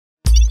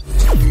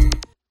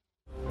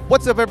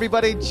What's up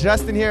everybody,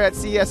 Justin here at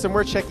CES and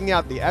we're checking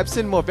out the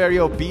Epson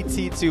Moverio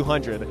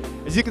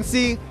BT-200. As you can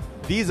see,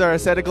 these are a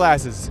set of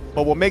glasses,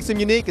 but what makes them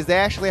unique is they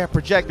actually have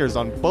projectors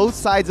on both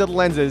sides of the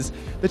lenses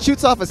that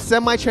shoots off a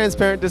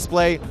semi-transparent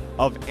display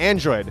of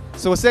Android.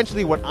 So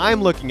essentially what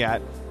I'm looking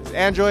at is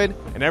Android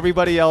and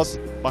everybody else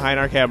behind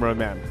our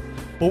cameraman.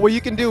 But what you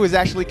can do is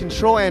actually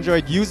control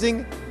Android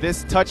using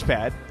this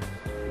touchpad.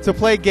 To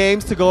play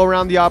games, to go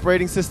around the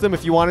operating system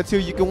if you wanted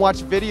to, you can watch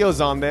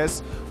videos on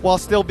this while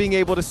still being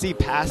able to see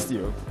past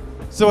you.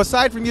 So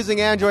aside from using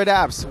Android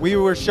apps, we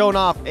were shown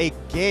off a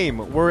game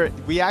where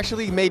we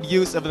actually made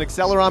use of an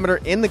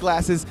accelerometer in the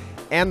glasses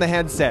and the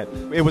headset.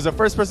 It was a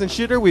first-person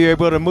shooter. We were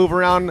able to move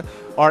around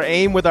our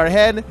aim with our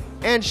head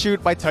and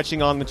shoot by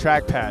touching on the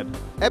trackpad.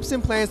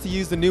 Epson plans to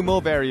use the new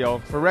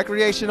Moverio for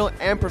recreational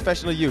and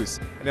professional use,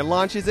 and it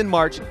launches in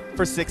March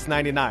for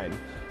 $699.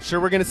 Sure,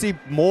 we're going to see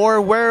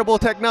more wearable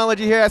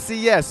technology here at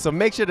CES, so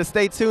make sure to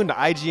stay tuned to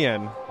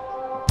IGN.